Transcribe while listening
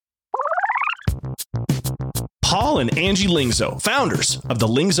Paul and Angie Lingzo, founders of the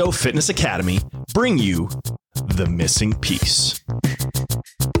Lingzo Fitness Academy, bring you The Missing Piece.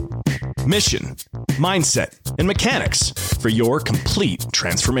 Mission, mindset, and mechanics for your complete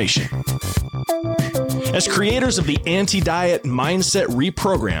transformation. As creators of the Anti-Diet Mindset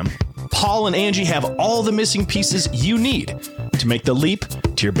Reprogram, Paul and Angie have all the missing pieces you need to make the leap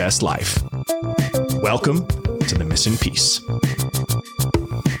to your best life. Welcome to The Missing Piece.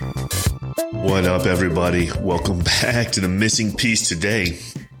 What up, everybody? Welcome back to The Missing Piece today.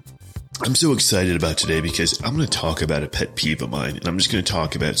 I'm so excited about today because I'm going to talk about a pet peeve of mine, and I'm just going to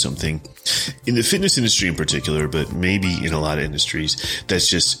talk about something in the fitness industry in particular, but maybe in a lot of industries that's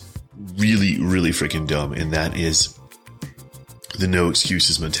just really, really freaking dumb, and that is the no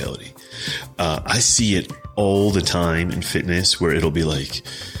excuses mentality. I see it all the time in fitness where it'll be like,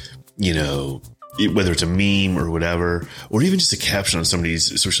 you know, whether it's a meme or whatever, or even just a caption on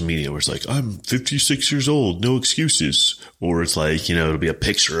somebody's social media where it's like, I'm 56 years old, no excuses. Or it's like, you know, it'll be a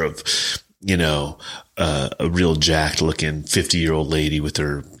picture of, you know, a real jacked looking 50-year-old lady with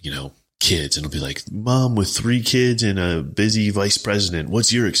her, you know, kids. And it'll be like, mom with 3 kids and a busy vice president.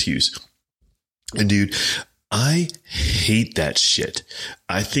 What's your excuse? And dude, I hate that shit.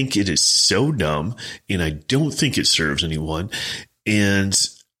 I think it is so dumb, and I don't think it serves anyone. And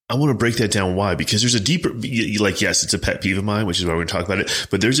I want to break that down. Why? Because there's a deeper, like, yes, it's a pet peeve of mine, which is why we're going to talk about it.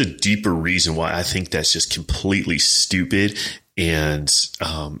 But there's a deeper reason why I think that's just completely stupid and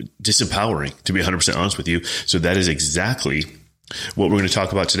disempowering, to be 100% honest with you. So that is exactly what we're going to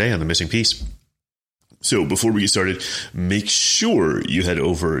talk about today on The Missing Piece. So before we get started, make sure you head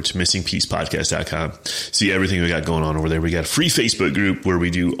over to missingpiecepodcast.com. See everything we got going on over there. We got a free Facebook group where we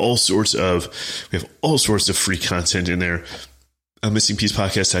have all sorts of free content in there. On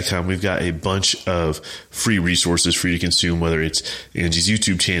missingpiecepodcast.com, we've got a bunch of free resources for you to consume, whether it's Angie's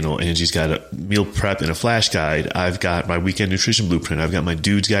YouTube channel. Angie's got a meal prep and a flash guide. I've got my weekend nutrition blueprint. I've got my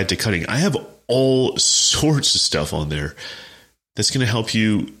dude's guide to cutting. I have all sorts of stuff on there that's going to help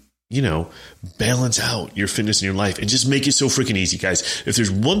you, you know, balance out your fitness in your life and just make it so freaking easy. Guys, if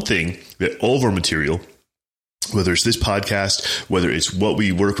there's one thing that all of our material, whether it's this podcast, whether it's what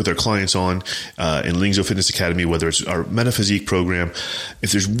we work with our clients on in Lingzo Fitness Academy, whether it's our Metaphysique program,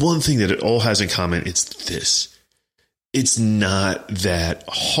 if there's one thing that it all has in common, it's this. It's not that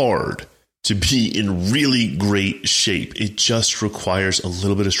hard to be in really great shape. It just requires a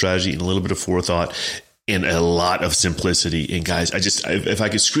little bit of strategy and a little bit of forethought and a lot of simplicity. And guys, if I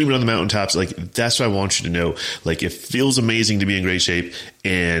could scream it on the mountaintops, like, that's what I want you to know. Like, it feels amazing to be in great shape,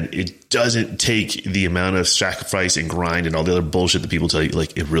 and it doesn't take the amount of sacrifice and grind and all the other bullshit that people tell you.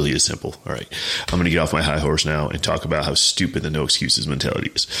 Like, it really is simple. All right. I'm going to get off my high horse now and talk about how stupid the no excuses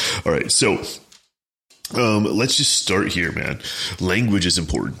mentality is. All right. So, let's just start here, man. Language is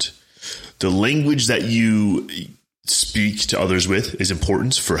important. The language that you speak to others with is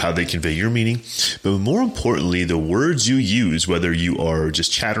important for how they convey your meaning. But more importantly, the words you use, whether you are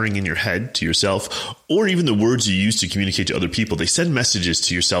just chattering in your head to yourself or even the words you use to communicate to other people, they send messages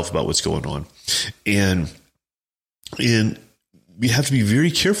to yourself about what's going on. And we have to be very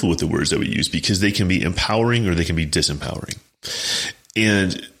careful with the words that we use because they can be empowering or they can be disempowering.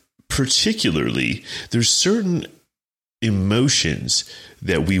 And particularly, there's certain emotions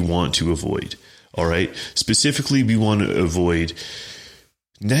that we want to avoid. All right. Specifically, we want to avoid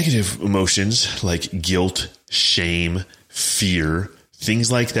negative emotions like guilt, shame, fear,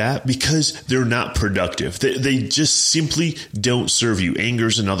 things like that, because they're not productive. They just simply don't serve you. Anger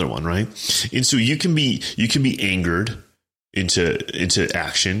is another one, right? And so you can be angered into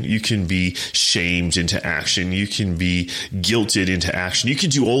action. You can be shamed into action. You can be guilted into action. You can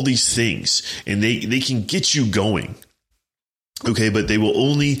do all these things, and they can get you going. Okay, but they will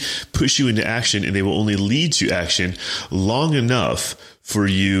only push you into action, and they will only lead to action long enough for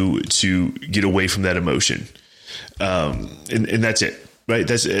you to get away from that emotion. And that's it, right?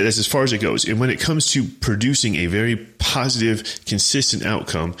 That's as far as it goes. And when it comes to producing a very positive, consistent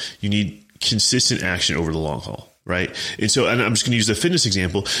outcome, you need consistent action over the long haul, right? And I'm just going to use the fitness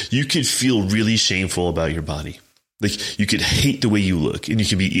example. You could feel really shameful about your body. Like, you could hate the way you look, and you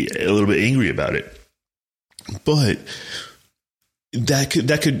can be a little bit angry about it. But that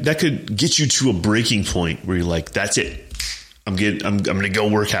could get you to a breaking point where you're like, that's it. I'm going to go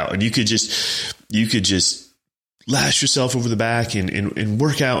work out. And you could just lash yourself over the back and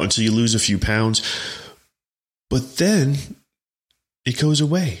work out until you lose a few pounds. But then it goes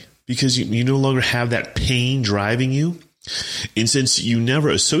away because you no longer have that pain driving you. And since you never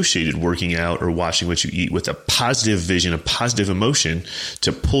associated working out or watching what you eat with a positive vision, a positive emotion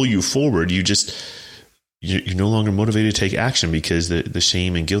to pull you forward, you just you're no longer motivated to take action because the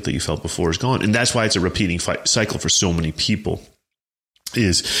shame and guilt that you felt before is gone. And that's why it's a repeating cycle for so many people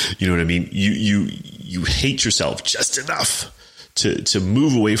is, you know what I mean? You hate yourself just enough to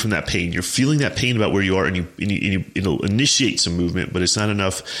move away from that pain. You're feeling that pain about where you are, and it'll initiate some movement, but it's not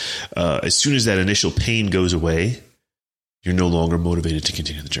enough. As soon as that initial pain goes away, you're no longer motivated to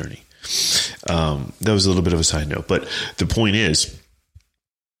continue the journey. That was a little bit of a side note, but the point is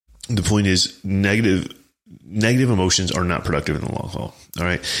negative emotions are not productive in the long haul. All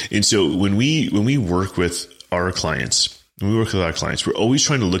right. And so when we work with our clients, we're always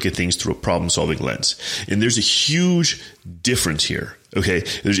trying to look at things through a problem-solving lens. And there's a huge difference here. Okay.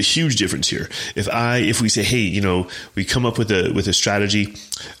 There's a huge difference here. If we say, hey, you know, we come up with a strategy,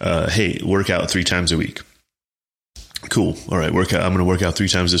 hey, work out 3 times a week. Cool. All right. I'm going to work out 3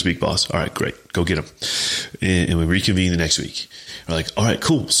 times this week, boss. All right, great. Go get them. And we reconvene the next week. We're like, all right,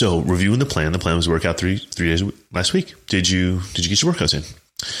 cool. So reviewing the plan was to work out 3 days last week. Did you get your workouts in?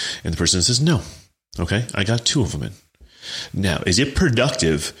 And the person says, no. Okay. I got 2 of them in. Now, is it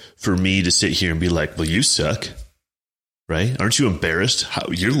productive for me to sit here and be like, well, you suck, right? Aren't you embarrassed?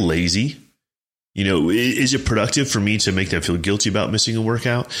 You're lazy. You know, is it productive for me to make them feel guilty about missing a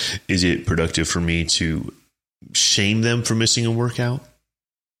workout? Is it productive for me to shame them for missing a workout?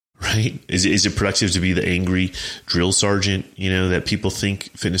 Right? Is it productive to be the angry drill sergeant, you know, that people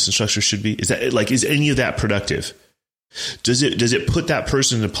think fitness instructors should be? Is any of that productive? Does it put that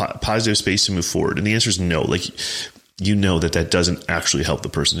person in a positive space to move forward? And the answer is no. Like, you know that doesn't actually help the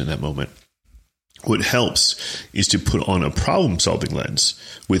person in that moment. What helps is to put on a problem-solving lens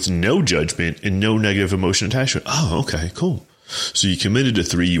with no judgment and no negative emotion attachment. Oh, okay, cool. So you committed to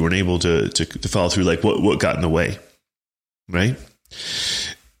 3, you weren't able to follow through. Like what got in the way, right?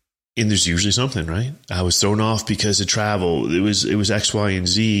 And there's usually something, right? I was thrown off because of travel. It was X, Y, and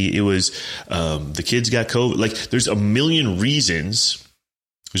Z. It was the kids got COVID. Like there's a million reasons.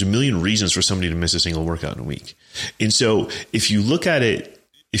 There's a million reasons for somebody to miss a single workout in a week. And so if you look at it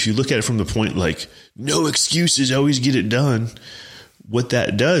from the point like no excuses, always get it done, what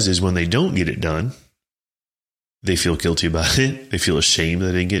that does is when they don't get it done, they feel guilty about it. They feel ashamed that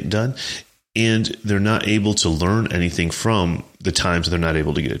they didn't get it done. And they're not able to learn anything from the times they're not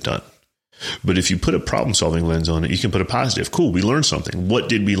able to get it done. But if you put a problem-solving lens on it, you can put a positive. Cool, we learned something. What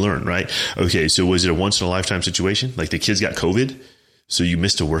did we learn, right? Okay, so was it a once-in-a-lifetime situation? Like the kids got COVID, so you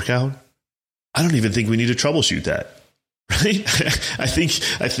missed a workout? I don't even think we need to troubleshoot that. Right? I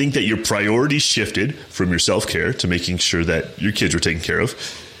think that your priorities shifted from your self-care to making sure that your kids were taken care of.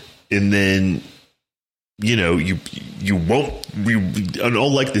 And then, you know, in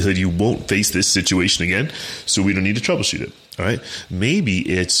all likelihood, you won't face this situation again. So we don't need to troubleshoot it. All right. Maybe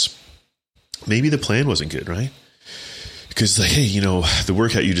the plan wasn't good, right? Because like, hey, you know, the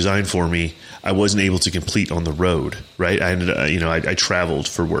workout you designed for me, I wasn't able to complete on the road, right? I ended up, I traveled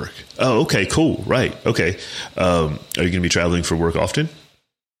for work. Oh, okay, cool. Right. Okay. Are you going to be traveling for work often?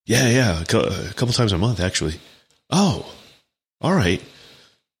 Yeah. A couple times a month, actually. Oh, all right.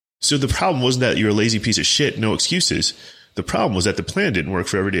 So the problem wasn't that you're a lazy piece of shit, no excuses. The problem was that the plan didn't work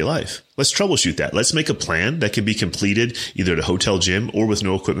for everyday life. Let's troubleshoot that. Let's make a plan that can be completed either at a hotel gym or with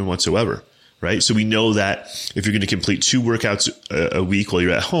no equipment whatsoever. Right. So we know that if you're going to complete 2 workouts a week while you're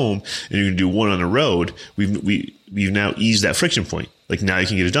at home and you're going to do 1 on the road, we've now eased that friction point. Like now you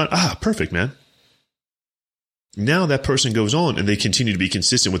can get it done. Ah, perfect, man. Now that person goes on and they continue to be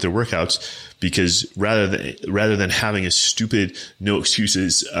consistent with their workouts because rather than having a stupid, no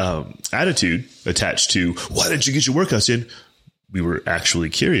excuses attitude attached to why didn't you get your workouts in? We were actually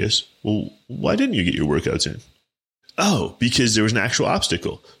curious. Well, why didn't you get your workouts in? Oh, because there was an actual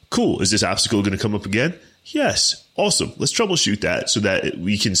obstacle. Cool. Is this obstacle going to come up again? Yes. Awesome. Let's troubleshoot that so that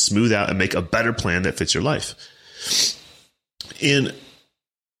we can smooth out and make a better plan that fits your life. And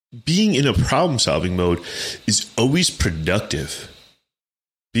being in a problem-solving mode is always productive.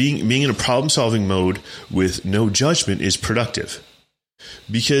 Being in a problem-solving mode with no judgment is productive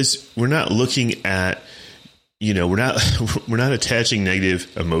because we're not looking at, we're not attaching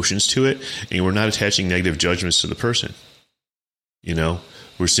negative emotions to it, and we're not attaching negative judgments to the person.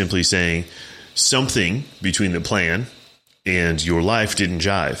 We're simply saying something between the plan and your life didn't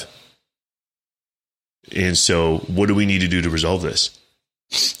jive. And so what do we need to do to resolve this?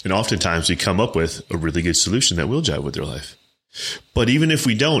 And oftentimes we come up with a really good solution that will jive with their life. But even if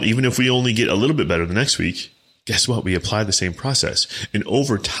we don't, even if we only get a little bit better the next week, guess what? We apply the same process. And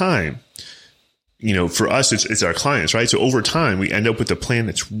over time, for us, it's our clients, right? So over time, we end up with a plan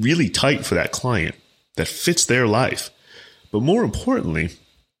that's really tight for that client that fits their life. But more importantly,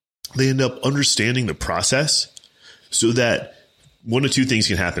 they end up understanding the process so that one of two things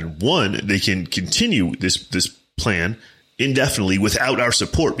can happen. One, they can continue this plan indefinitely without our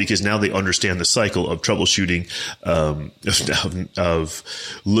support, because now they understand the cycle of troubleshooting, of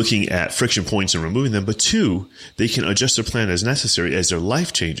looking at friction points and removing them. But two, they can adjust their plan as necessary as their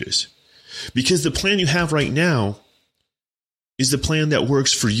life changes, because the plan you have right now is the plan that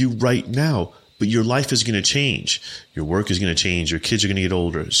works for you right now. But your life is going to change. Your work is going to change. Your kids are going to get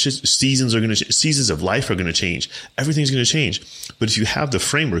older. Seasons of life are going to change. Everything's going to change. But if you have the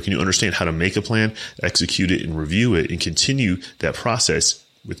framework and you understand how to make a plan, execute it, and review it, and continue that process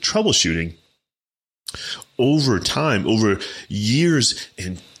with troubleshooting over time, over years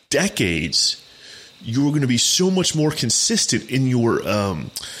and decades, you're going to be so much more consistent in your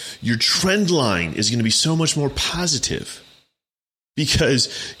trend line is going to be so much more positive.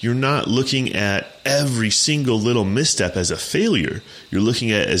 Because you're not looking at every single little misstep as a failure. You're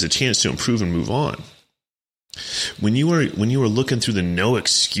looking at it as a chance to improve and move on. When you are looking through the no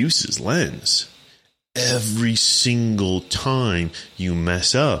excuses lens, every single time you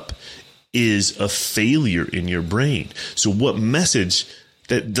mess up is a failure in your brain. So what message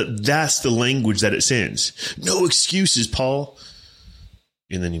that's the language that it sends. No excuses, Paul.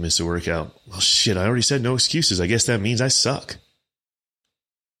 And then you miss a workout. Well, shit, I already said no excuses. I guess that means I suck.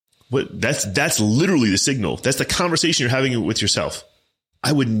 That's literally the signal. That's the conversation you're having with yourself.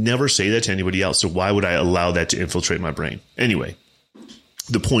 I would never say that to anybody else. So why would I allow that to infiltrate my brain? Anyway,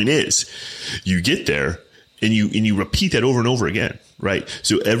 the point is, you get there and you repeat that over and over again, right?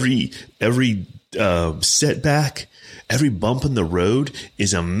 So every setback, every bump in the road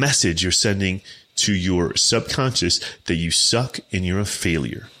is a message you're sending to your subconscious that you suck and you're a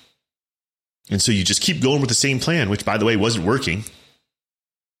failure. And so you just keep going with the same plan, which, by the way, wasn't working.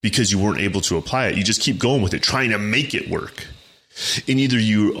 Because you weren't able to apply it. You just keep going with it, trying to make it work. And either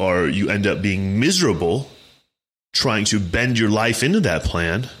you end up being miserable, trying to bend your life into that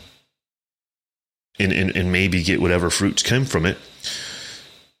plan, and maybe get whatever fruits come from it.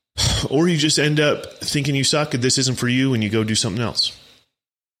 Or you just end up thinking you suck and this isn't for you, and you go do something else.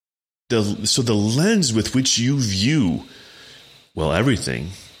 So the lens with which you view, well, everything,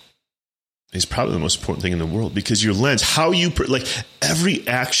 is probably the most important thing in the world, because your lens, how you, like every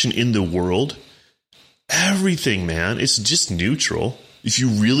action in the world, everything, man, it's just neutral. If you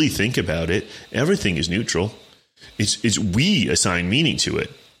really think about it, everything is neutral. It's we assign meaning to it.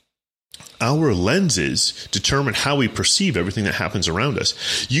 Our lenses determine how we perceive everything that happens around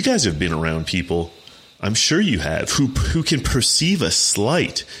us. You guys have been around people, I'm sure you have, who can perceive a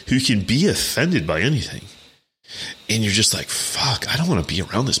slight, who can be offended by anything. And you're just like, fuck, I don't want to be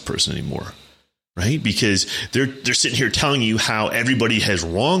around this person anymore, right? Because they're sitting here telling you how everybody has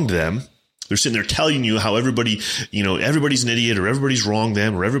wronged them. They're sitting there telling you how everybody's an idiot, or everybody's wronged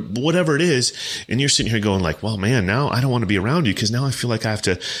them, or whatever it is. And you're sitting here going like, well, man, now I don't want to be around you, because now I feel like I have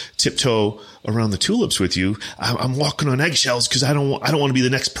to tiptoe around the tulips with you. I'm walking on eggshells because I don't want to be the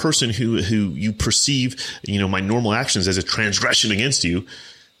next person who you perceive, my normal actions as a transgression against you.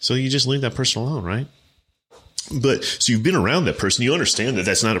 So you just leave that person alone, right? But so you've been around that person. You understand that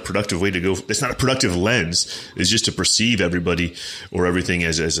that's not a productive way to go. That's not a productive lens. It's just to perceive everybody or everything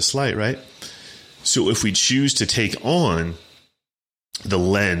as a slight, right? So if we choose to take on the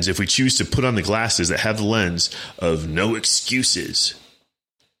lens, if we choose to put on the glasses that have the lens of no excuses,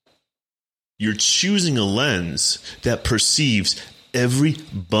 you're choosing a lens that perceives every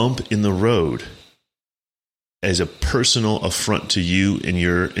bump in the road as a personal affront to you and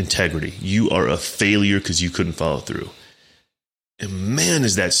your integrity. You are a failure because you couldn't follow through. And man,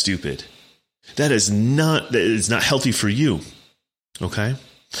 is that stupid. That is not healthy for you. Okay?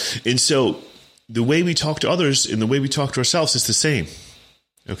 And so the way we talk to others and the way we talk to ourselves is the same.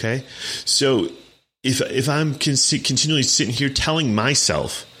 Okay? So if I'm continually sitting here telling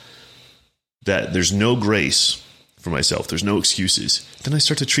myself that there's no grace for myself, there's no excuses, then I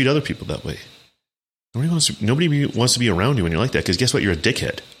start to treat other people that way. Nobody wants to be around you when you're like that, because guess what? You're a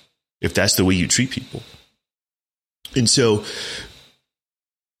dickhead if that's the way you treat people. And so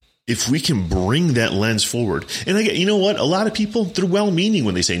if we can bring that lens forward, and you know what? A lot of people, they're well-meaning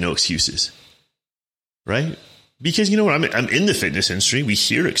when they say no excuses, right? Because you know what? I'm in the fitness industry. We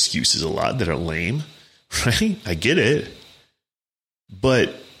hear excuses a lot that are lame, right? I get it.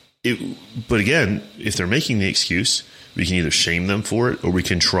 But again, if they're making the excuse, we can either shame them for it, or we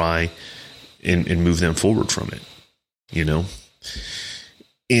can try and move them forward from it,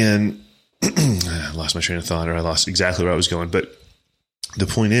 And I lost my train of thought, or I lost exactly where I was going. But the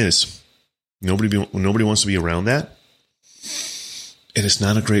point is, nobody wants to be around that. And it's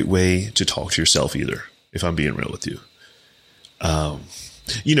not a great way to talk to yourself either, if I'm being real with you.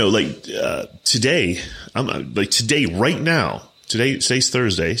 Today, right now, today's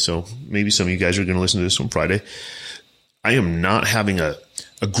Thursday, so maybe some of you guys are going to listen to this on Friday. I am not having a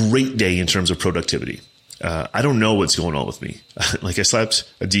great day in terms of productivity. I don't know what's going on with me. Like I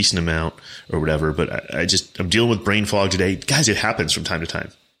slept a decent amount or whatever, but I'm dealing with brain fog today. Guys, it happens from time to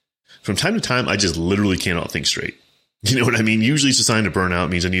time. From time to time, I just literally cannot think straight. You know what I mean? Usually it's a sign of burnout. It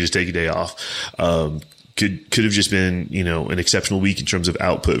means I need to take a day off. Could have just been, an exceptional week in terms of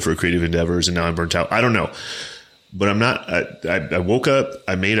output for creative endeavors, and now I'm burnt out. I don't know. But I'm not. I woke up,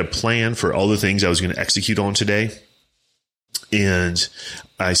 I made a plan for all the things I was going to execute on today. And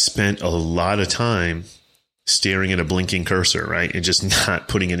I spent a lot of time staring at a blinking cursor, right? And just not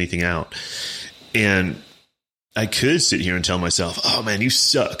putting anything out. And I could sit here and tell myself, oh man, you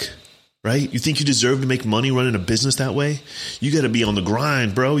suck, right? You think you deserve to make money running a business that way? You got to be on the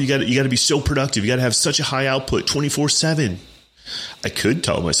grind, bro. You got to be so productive. You got to have such a high output 24/7. I could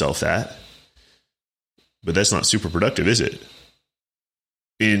tell myself that, but that's not super productive, is it?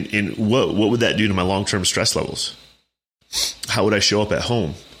 And what would that do to my long-term stress levels? How would I show up at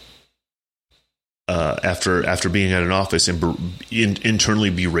home after being at an office and internally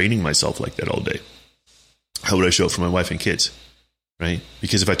berating myself like that all day? How would I show up for my wife and kids, right?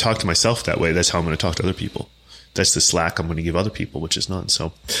 Because if I talk to myself that way, that's how I'm going to talk to other people. That's the slack I'm going to give other people, which is none.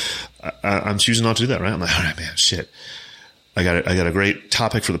 So I'm choosing not to do that, right? I'm like, all right, man, shit. I got a great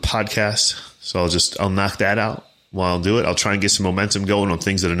topic for the podcast, so I'll knock that out. While I'll do it, I'll try and get some momentum going on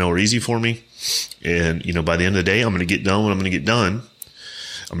things that I know are easy for me. And, by the end of the day, I'm going to get done what I'm going to get done.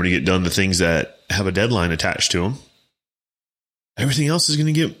 I'm going to get done the things that have a deadline attached to them. Everything else is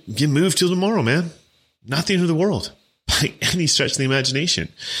going to get moved till tomorrow, man. Not the end of the world by any stretch of the imagination.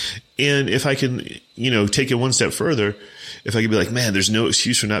 And if I can, take it one step further, if I could be like, man, there's no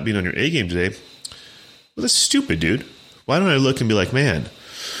excuse for not being on your A game today. Well, that's stupid, dude. Why don't I look and be like, man,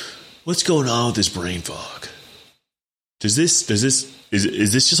 what's going on with this brain fog? Is this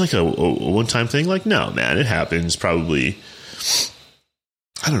just like a one-time thing? Like, no, man, it happens probably,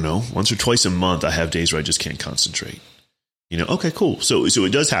 I don't know, once or twice a month. I have days where I just can't concentrate. Okay, cool. So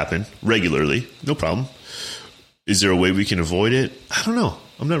it does happen regularly. No problem. Is there a way we can avoid it? I don't know.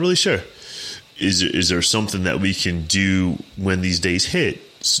 I'm not really sure. Is there something that we can do when these days hit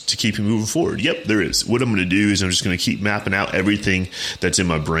to keep you moving forward? Yep, there is. What I'm going to do is I'm just going to keep mapping out everything that's in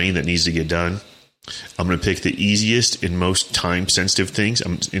my brain that needs to get done. I'm going to pick the easiest and most time-sensitive things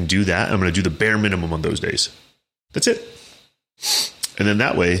and do that. I'm going to do the bare minimum on those days. That's it. And then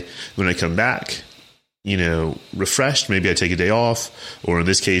that way, when I come back, refreshed, maybe I take a day off, or in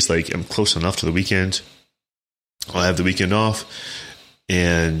this case, like I'm close enough to the weekend, I'll have the weekend off,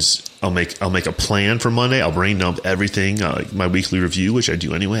 and I'll make a plan for Monday. I'll brain dump everything, like my weekly review, which I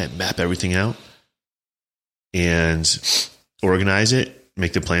do anyway. I map everything out and organize it.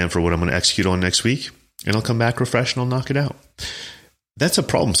 Make the plan for what I'm going to execute on next week, and I'll come back refreshed and I'll knock it out. That's a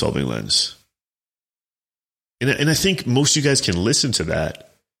problem-solving lens. And I think most of you guys can listen to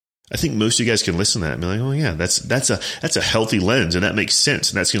that. I think most of you guys can listen to that and be like, oh yeah, that's a healthy lens, and that makes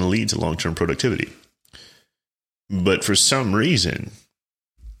sense, and that's going to lead to long-term productivity. But for some reason,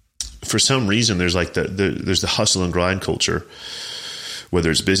 there's like there's the hustle and grind culture,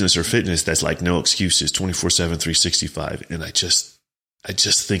 whether it's business or fitness, that's like no excuses, 24/7, 365. And I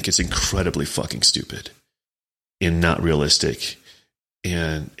just think it's incredibly fucking stupid and not realistic.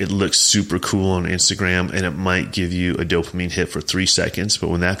 And it looks super cool on Instagram, and it might give you a dopamine hit for 3 seconds. But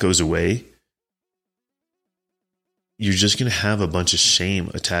when that goes away, you're just going to have a bunch of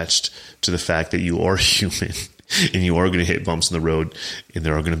shame attached to the fact that you are human and you are going to hit bumps in the road. And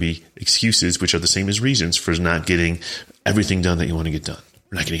there are going to be excuses, which are the same as reasons for not getting everything done that you want to get done.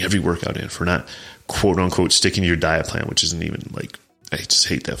 For not getting every workout in, for not quote unquote sticking to your diet plan, which isn't even like, I just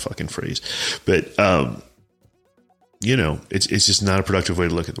hate that fucking phrase. But, it's just not a productive way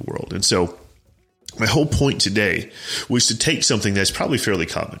to look at the world. And so my whole point today was to take something that's probably fairly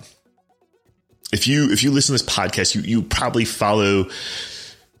common. If you listen to this podcast, you probably follow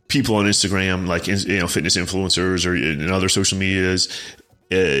people on Instagram, like, fitness influencers or in other social medias.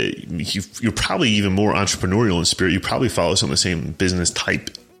 You're probably even more entrepreneurial in spirit. You probably follow some of the same business type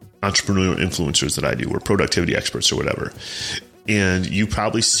entrepreneurial influencers that I do, or productivity experts or whatever. And you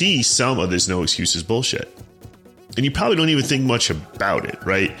probably see some of this no excuses bullshit. And you probably don't even think much about it,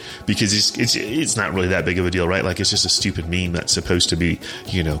 right? Because it's not really that big of a deal, right? Like, it's just a stupid meme that's supposed to be,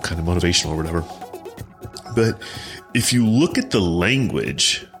 kind of motivational or whatever. But if you look at the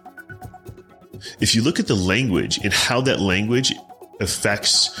language, and how that language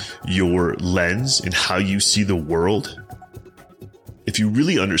affects your lens and how you see the world, if you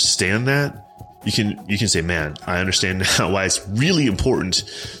really understand that, you can say, man, I understand now why it's really important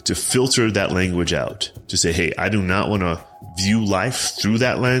to filter that language out, to say, hey, I do not want to view life through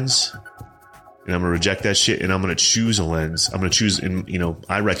that lens, and I'm going to reject that shit, and I'm going to choose a lens. I'm going to choose,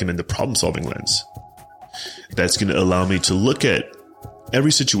 I recommend the problem-solving lens. That's going to allow me to look at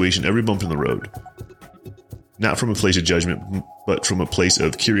every situation, every bump in the road, not from a place of judgment, but from a place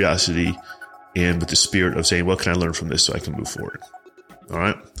of curiosity and with the spirit of saying, what can I learn from this so I can move forward? All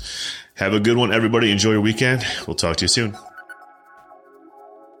right. Have a good one, everybody. Enjoy your weekend. We'll talk to you soon.